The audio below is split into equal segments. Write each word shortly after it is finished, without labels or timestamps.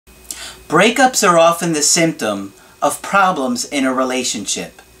Breakups are often the symptom of problems in a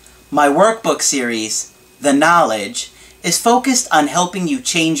relationship. My workbook series, The Knowledge, is focused on helping you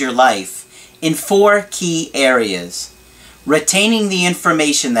change your life in 4 key areas: retaining the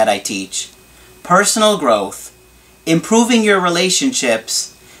information that I teach, personal growth, improving your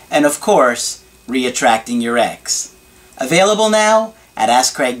relationships, and of course, re-attracting your ex. Available now at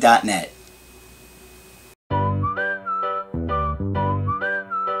AskCraig.net.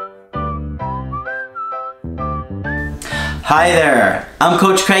 Hi there, I'm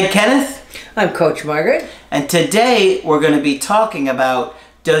Coach Craig Kenneth. I'm Coach Margaret. And today we're going to be talking about,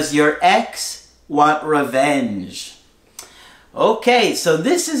 does your ex want revenge? Okay, so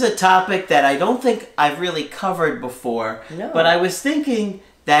this is a topic that I don't think I've really covered before. No. But I was thinking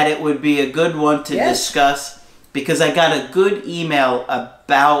that it would be a good one to discuss because I got a good email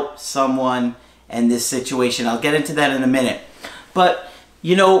about someone and this situation. I'll get into that in a minute. But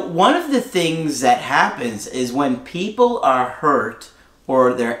you know, one of the things that happens is when people are hurt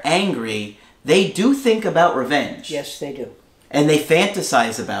or they're angry, they do think about revenge. Yes, they do. And they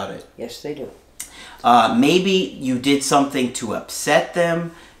fantasize about it. Yes, they do. Maybe you did something to upset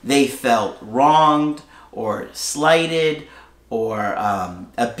them, they felt wronged or slighted or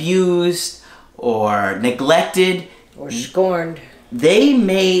abused or neglected. Or scorned. They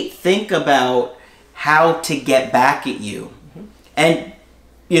may think about how to get back at you. Mm-hmm. And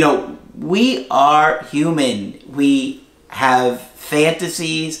you know, we are human. We have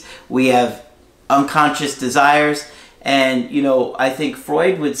fantasies. We have unconscious desires. And, you know, I think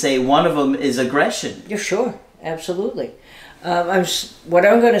Freud would say one of them is aggression. Yeah, sure. Absolutely. What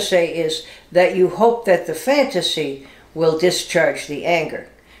I'm going to say is that you hope that the fantasy will discharge the anger.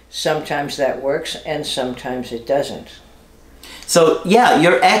 Sometimes that works and sometimes it doesn't. So, yeah,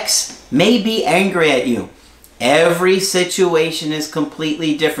 your ex may be angry at you. Every situation is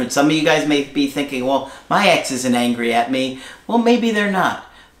completely different. Some of you guys may be thinking, well, my ex isn't angry at me. Well, maybe they're not.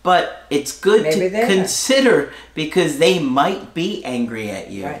 But it's good to consider because they might be angry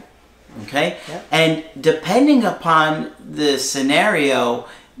at you. Right. Okay? Yep. And depending upon the scenario,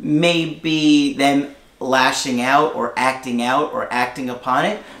 maybe them lashing out or acting upon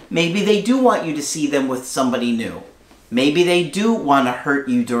it, maybe they do want you to see them with somebody new. Maybe they do want to hurt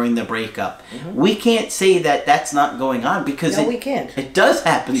you during the breakup. Mm-hmm. We can't say that that's not going on because we can't. It does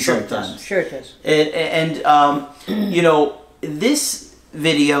happen Sure sometimes. Sure it does. And you know, this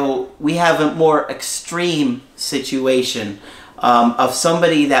video, we have a more extreme situation of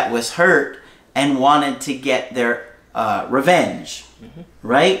somebody that was hurt and wanted to get their revenge,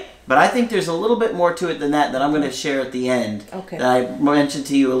 right? But I think there's a little bit more to it than that I'm going to share at the end that I mentioned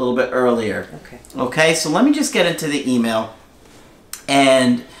to you a little bit earlier. Okay, so let me just get into the email.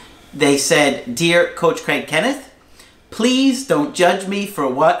 And they said, "Dear Coach Craig Kenneth, please don't judge me for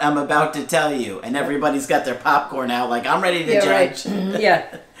what I'm about to tell you." And everybody's got their popcorn out like, I'm ready to judge. Right. Yeah.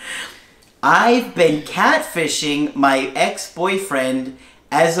 "I've been catfishing my ex-boyfriend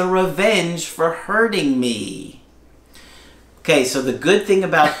as a revenge for hurting me." Okay, so the good thing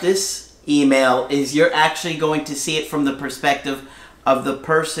about this email is you're actually going to see it from the perspective of the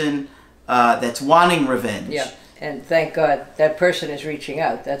person that's wanting revenge. Yeah, and thank God that person is reaching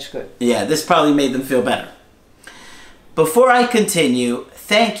out. That's good. Yeah, this probably made them feel better. "Before I continue,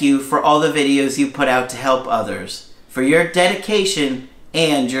 thank you for all the videos you put out to help others, for your dedication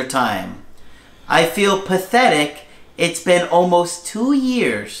and your time. I feel pathetic. It's been almost 2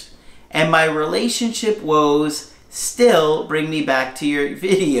 years, and my relationship woes still bring me back to your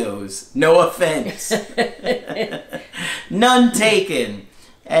videos. No offense." None taken.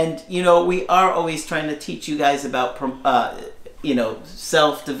 And, you know, we are always trying to teach you guys about, you know,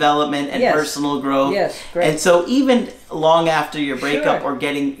 self-development and personal growth. Yes, great. And so even long after your breakup or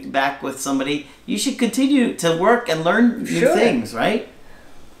getting back with somebody, you should continue to work and learn new things, right?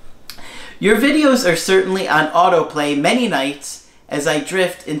 "Your videos are certainly on autoplay many nights as I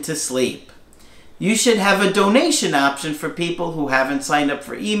drift into sleep. You should have a donation option for people who haven't signed up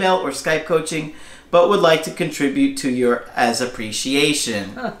for email or Skype coaching, but would like to contribute to your as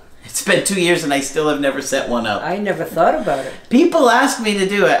appreciation." Huh. It's been 2 years and I still have never set one up. I never thought about it. People ask me to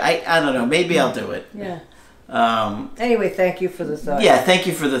do it. I don't know. Maybe I'll do it. Yeah. Anyway, thank you for the thought. Yeah, thank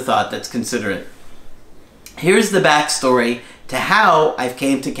you for the thought. That's considerate. "Here's the backstory to how I've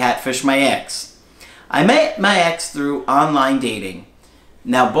came to catfish my ex. I met my ex through online dating.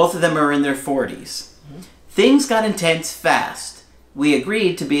 Now, both of them are in their 40s. Things got intense fast. We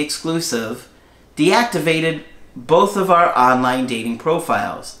agreed to be exclusive, deactivated both of our online dating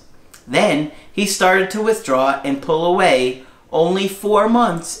profiles. Then, he started to withdraw and pull away only 4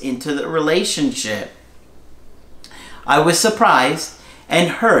 months into the relationship. I was surprised and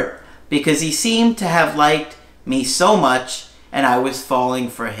hurt, because he seemed to have liked me so much and I was falling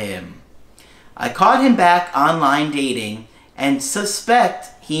for him. I caught him back online dating and suspect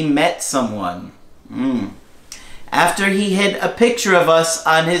he met someone. After he hid a picture of us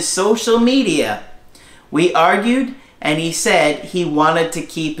on his social media, we argued and he said he wanted to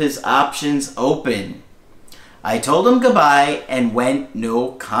keep his options open. I told him goodbye and went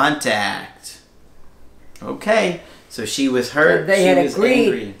no contact. Okay, so she was hurt. They she had was agreed.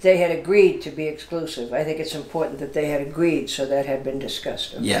 angry. They had agreed to be exclusive. I think it's important that they had agreed, so that had been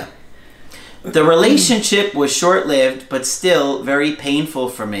discussed. Okay? Yeah. The relationship was short-lived, but still very painful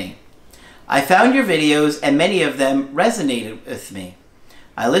for me. I found your videos and many of them resonated with me.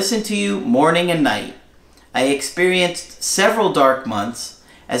 I listened to you morning and night. I experienced several dark months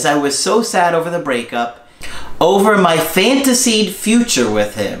as I was so sad over the breakup, over my fantasied future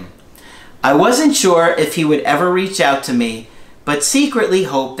with him. I wasn't sure if he would ever reach out to me, but secretly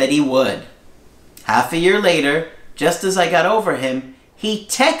hoped that he would. Half a year later, just as I got over him, he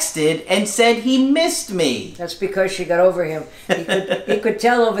texted and said he missed me. That's because she got over him. He could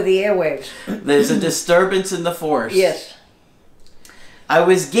tell over the airwaves. There's a disturbance in the force. Yes. I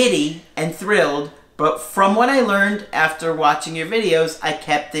was giddy and thrilled, but from what I learned after watching your videos, I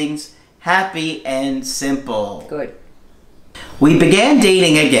kept things happy and simple. Good. We began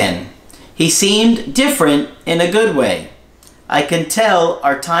dating again. He seemed different in a good way. I can tell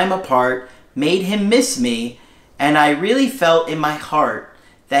our time apart made him miss me, and I really felt in my heart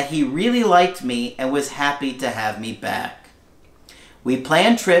that he really liked me and was happy to have me back. We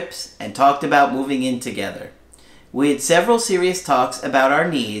planned trips and talked about moving in together. We had several serious talks about our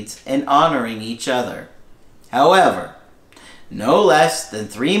needs and honoring each other. However, no less than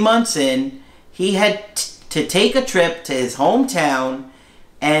 3 months in, he had to take a trip to his hometown,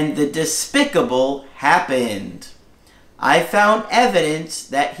 and the despicable happened. I found evidence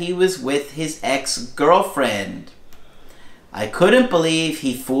that he was with his ex-girlfriend. I couldn't believe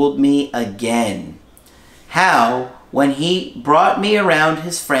he fooled me again. How, when he brought me around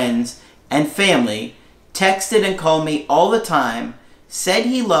his friends and family, texted and called me all the time, said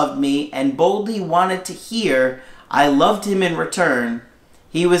he loved me and boldly wanted to hear I loved him in return.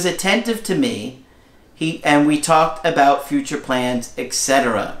 He was attentive to me, and we talked about future plans,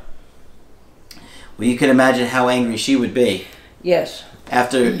 etc. Well, you can imagine how angry she would be. Yes.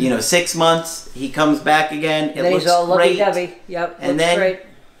 After, 6 months, he comes back again. It Then looks he's all great. lovey-dovey. Yep. And looks then great.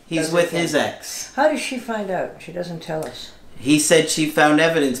 he's Does with again. his ex. How does she find out? She doesn't tell us. He said she found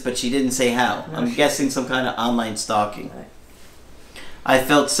evidence, but she didn't say how. No, I'm she guessing some kind of online stalking. Right. I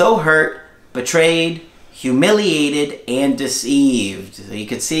felt so hurt, betrayed, humiliated, and deceived. So you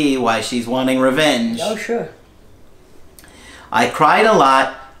could see why she's wanting revenge. Oh, sure. I cried a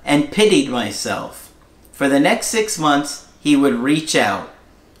lot and pitied myself. For the next 6 months, he would reach out.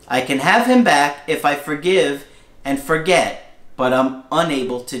 I can have him back if I forgive and forget, but I'm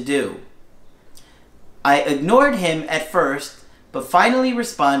unable to do. I ignored him at first, but finally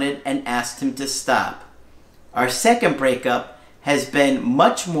responded and asked him to stop. Our second breakup has been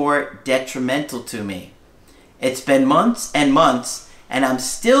much more detrimental to me. It's been months and months, and I'm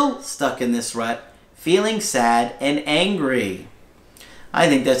still stuck in this rut, feeling sad and angry. I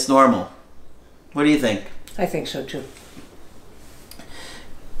think that's normal. What do you think? I think so too.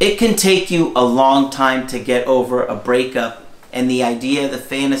 It can take you a long time to get over a breakup and the idea, the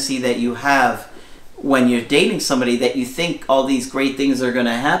fantasy that you have when you're dating somebody that you think all these great things are going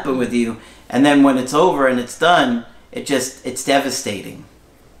to happen with you, and then when it's over and it's done, it's devastating.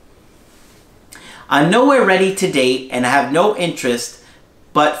 I'm nowhere ready to date and I have no interest,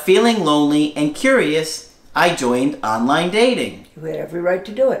 but feeling lonely and curious, I joined online dating. You had every right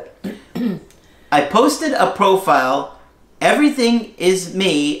to do it. I posted a profile. Everything is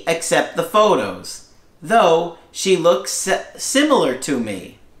me except the photos, though she looks similar to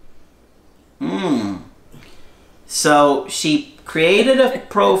me. So she created a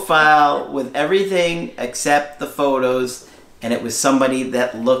profile with everything except the photos, and it was somebody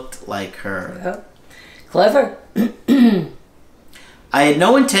that looked like her. Yeah. Clever. I had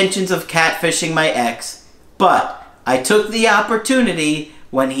no intentions of catfishing my ex, but I took the opportunity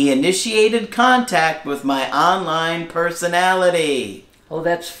when he initiated contact with my online personality. Oh,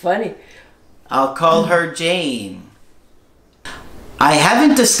 that's funny. I'll call her Jane. I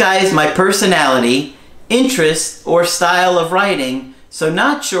haven't disguised my personality, interest, or style of writing, so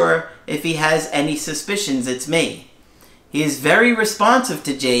not sure if he has any suspicions it's me. He is very responsive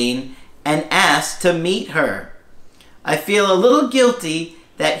to Jane and asked to meet her. I feel a little guilty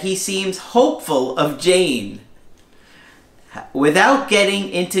that he seems hopeful of Jane. Without getting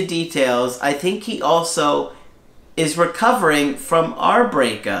into details, I think he also is recovering from our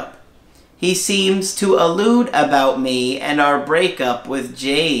breakup. he seems to allude about me and our breakup with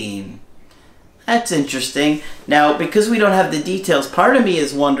Jane. That's interesting. Now, because we don't have the details, part of me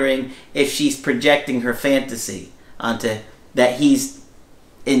is wondering if she's projecting her fantasy onto that he's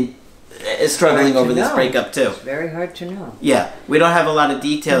struggling over this breakup too. It's very hard to know. Yeah, we don't have a lot of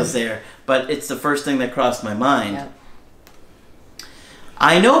details there, but it's the first thing that crossed my mind. Yeah.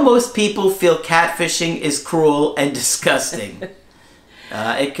 I know most people feel catfishing is cruel and disgusting.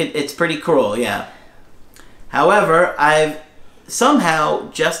 It's pretty cruel, yeah. However, I've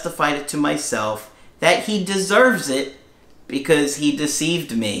somehow justified it to myself that he deserves it because he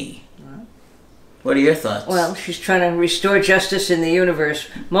deceived me. What are your thoughts? Well, she's trying to restore justice in the universe.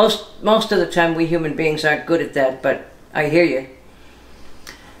 Most of the time we human beings aren't good at that, but I hear you.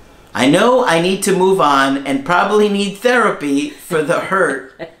 I know I need to move on and probably need therapy for the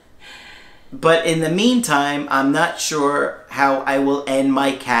hurt. But in the meantime, I'm not sure how I will end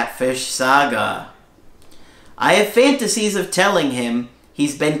my catfish saga. I have fantasies of telling him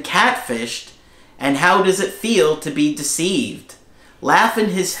he's been catfished and how does it feel to be deceived. Laugh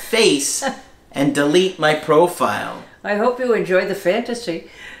in his face and delete my profile. I hope you enjoy the fantasy.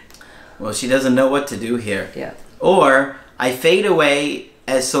 Well, she doesn't know what to do here. Yeah. Or I fade away,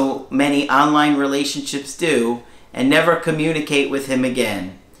 as so many online relationships do, and never communicate with him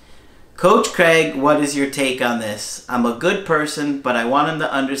again. Coach Craig, what is your take on this? I'm a good person, but I want him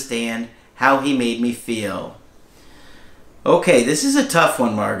to understand how he made me feel. Okay, this is a tough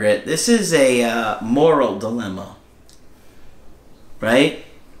one, Margaret. This is a moral dilemma. Right?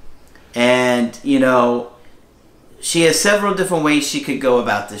 And, you know, she has several different ways she could go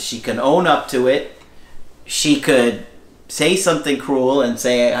about this. She can own up to it. She could say something cruel and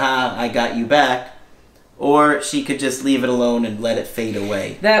say, I got you back. Or she could just leave it alone and let it fade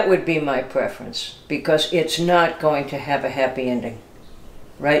away. That would be my preference, because it's not going to have a happy ending,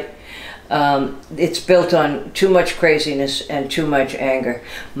 right? It's built on too much craziness and too much anger.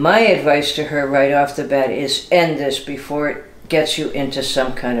 My advice to her right off the bat is end this before it gets you into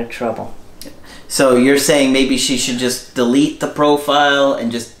some kind of trouble. So you're saying maybe she should just delete the profile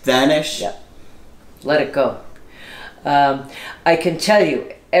and just vanish? Yeah. Let it go. I can tell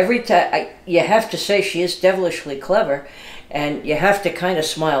you, every time, you have to say she is devilishly clever, and you have to kind of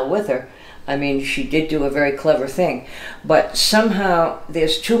smile with her. I mean, she did do a very clever thing, but somehow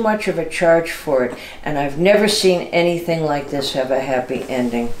there's too much of a charge for it, and I've never seen anything like this have a happy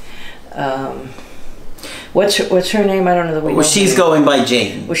ending. What's her name? I don't know. Well, she's going by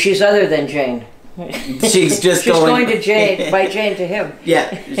Jane. Well, she's other than Jane. She's just she's going to Jane, by Jane to him.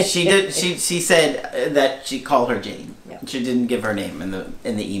 Yeah, she did. She said that she called her Jane. Yeah. She didn't give her name in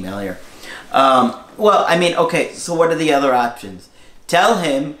the email here. Well, I mean, okay. So what are the other options? Tell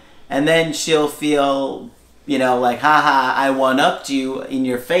him, and then she'll feel, you know, like, haha, I one-upped you in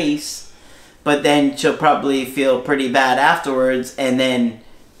your face. But then she'll probably feel pretty bad afterwards, and then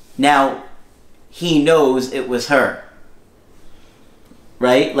now he knows it was her.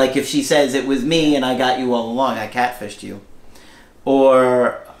 Right? Like if she says it was me and I got you all along, I catfished you.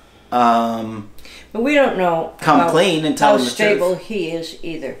 Or but we don't know complain and tell him the truth. How stable he is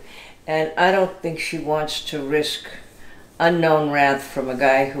either. And I don't think she wants to risk unknown wrath from a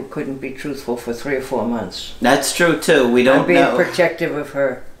guy who couldn't be truthful for 3 or 4 months. That's true too. We don't I'm being know protective of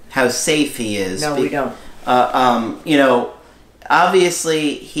her. How safe he is. No, we don't. You know,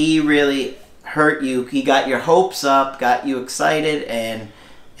 obviously he really hurt you. He got your hopes up, got you excited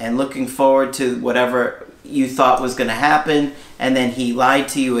and looking forward to whatever you thought was going to happen, and then he lied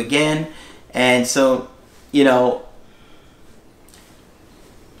to you again. And so, you know,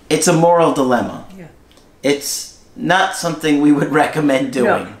 it's a moral dilemma. Yeah. It's not something we would recommend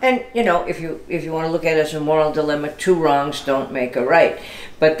doing. No. And, you know, if you want to look at it as a moral dilemma, 2 wrongs don't make a right.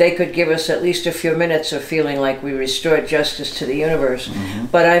 But they could give us at least a few minutes of feeling like we restored justice to the universe. Mm-hmm.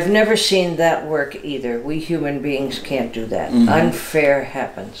 But I've never seen that work either. We human beings can't do that. Mm-hmm. Unfair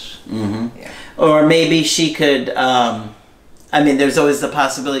happens. Mm-hmm. Yeah. Or maybe she could, I mean, there's always the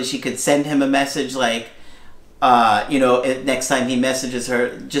possibility she could send him a message like, you know, next time he messages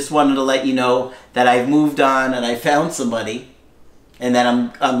her, just wanted to let you know that I've moved on and I found somebody, and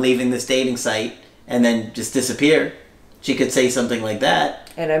then I'm leaving this dating site, and then just disappear. She could say something like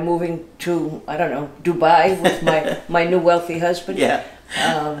that. And I'm moving to, I don't know, Dubai with my new wealthy husband. Yeah.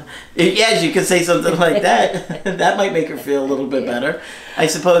 Yeah, you could say something like that. That might make her feel a little bit better. I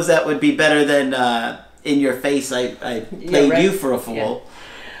suppose that would be better than in your face, I played you for a fool.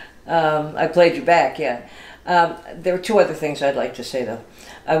 Yeah. I played you back, yeah. There are 2 other things I'd like to say, though.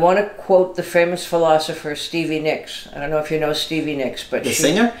 I want to quote the famous philosopher Stevie Nicks. I don't know if you know Stevie Nicks, but the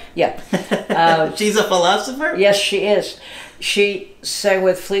singer? Yeah. She's a philosopher? Yes, she is. She sang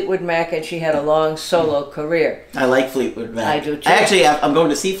with Fleetwood Mac, and she had a long solo career. I like Fleetwood Mac. I do too. Actually, I'm going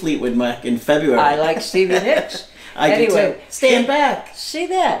to see Fleetwood Mac in February. I like Stevie Nicks. Anyway, do too. Stand back. See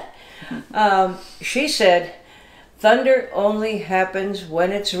that? She said, "Thunder only happens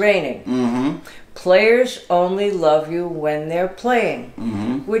when it's raining. Mm-hmm. Players only love you when they're playing,"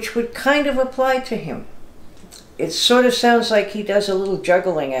 Mm-hmm. which would kind of apply to him. It sort of sounds like he does a little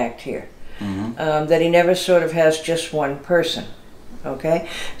juggling act here. Mm-hmm. That he never sort of has just one person. Okay?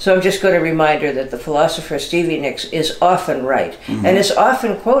 So I'm just going to remind her that the philosopher Stevie Nicks is often right, Mm-hmm. and is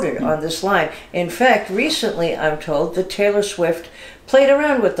often quoted on this line. In fact, recently I'm told that Taylor Swift played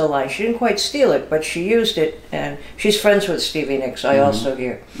around with the line. She didn't quite steal it, but she used it, and she's friends with Stevie Nicks, I also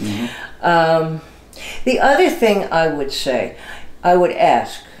hear. Mm-hmm. The other thing I would say, I would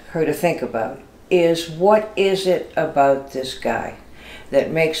ask her to think about, is what is it about this guy that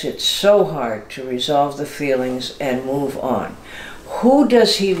makes it so hard to resolve the feelings and move on? Who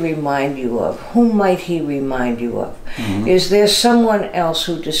does he remind you of? Who might he remind you of? Mm-hmm. Is there someone else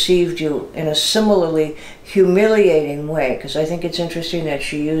who deceived you in a similarly humiliating way? Because I think it's interesting that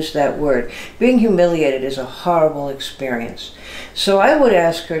she used that word. Being humiliated is a horrible experience. So I would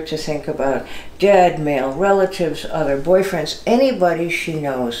ask her to think about dad, male relatives, other boyfriends, anybody she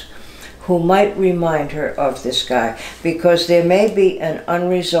knows who might remind her of this guy, because there may be an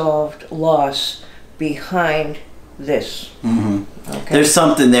unresolved loss behind this. Mm-hmm. Okay? There's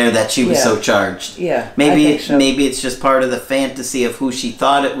something there that she was Yeah. so charged. Yeah, Maybe I think so. maybe it's just part of the fantasy of who she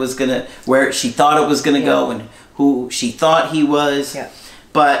thought it was gonna, where she thought it was gonna go, and who she thought he was. Yeah.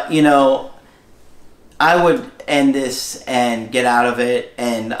 But you know, I would end this and get out of it,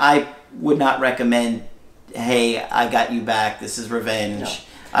 and I would not recommend, "Hey, I got you back. This is revenge." No.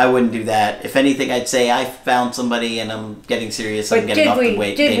 I wouldn't do that. If anything, I'd say I found somebody and I'm getting serious. But I'm getting off the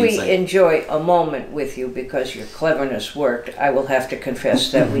weight. did we enjoy a moment with you because your cleverness worked? I will have to confess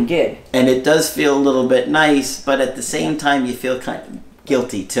that we did. And it does feel a little bit nice, but at the same time, you feel kind of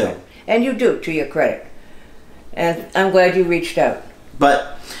guilty too. And you do, to your credit. And I'm glad you reached out.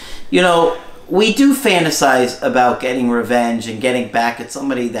 But, you know, we do fantasize about getting revenge and getting back at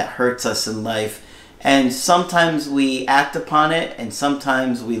somebody that hurts us in life. And sometimes we act upon it, and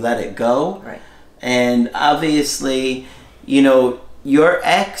sometimes we let it go. Right. And obviously, you know, your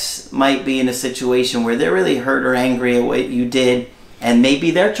ex might be in a situation where they're really hurt or angry at what you did, and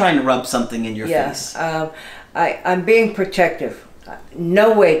maybe they're trying to rub something in your face. I'm being protective.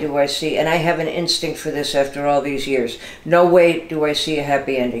 No way do I see, and I have an instinct for this after all these years, no way do I see a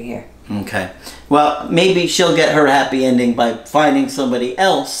happy ending here. Okay. Well, maybe she'll get her happy ending by finding somebody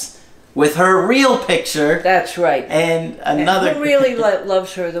else with her real picture. That's right. And another... And who really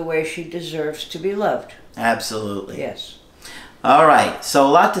loves her the way she deserves to be loved. Absolutely. Yes. All right. So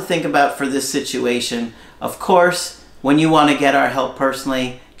a lot to think about for this situation. Of course, when you want to get our help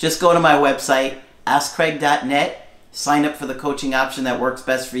personally, just go to my website, askcraig.net. Sign up for the coaching option that works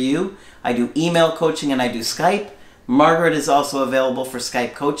best for you. I do email coaching and I do Skype. Margaret is also available for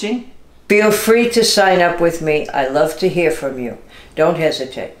Skype coaching. Feel free to sign up with me. I love to hear from you. Don't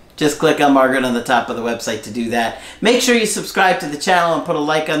hesitate. Just click on Margaret on the top of the website to do that. Make sure you subscribe to the channel and put a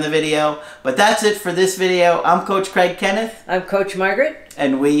like on the video. But that's it for this video. I'm Coach Craig Kenneth. I'm Coach Margaret.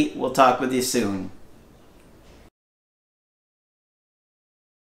 And we will talk with you soon.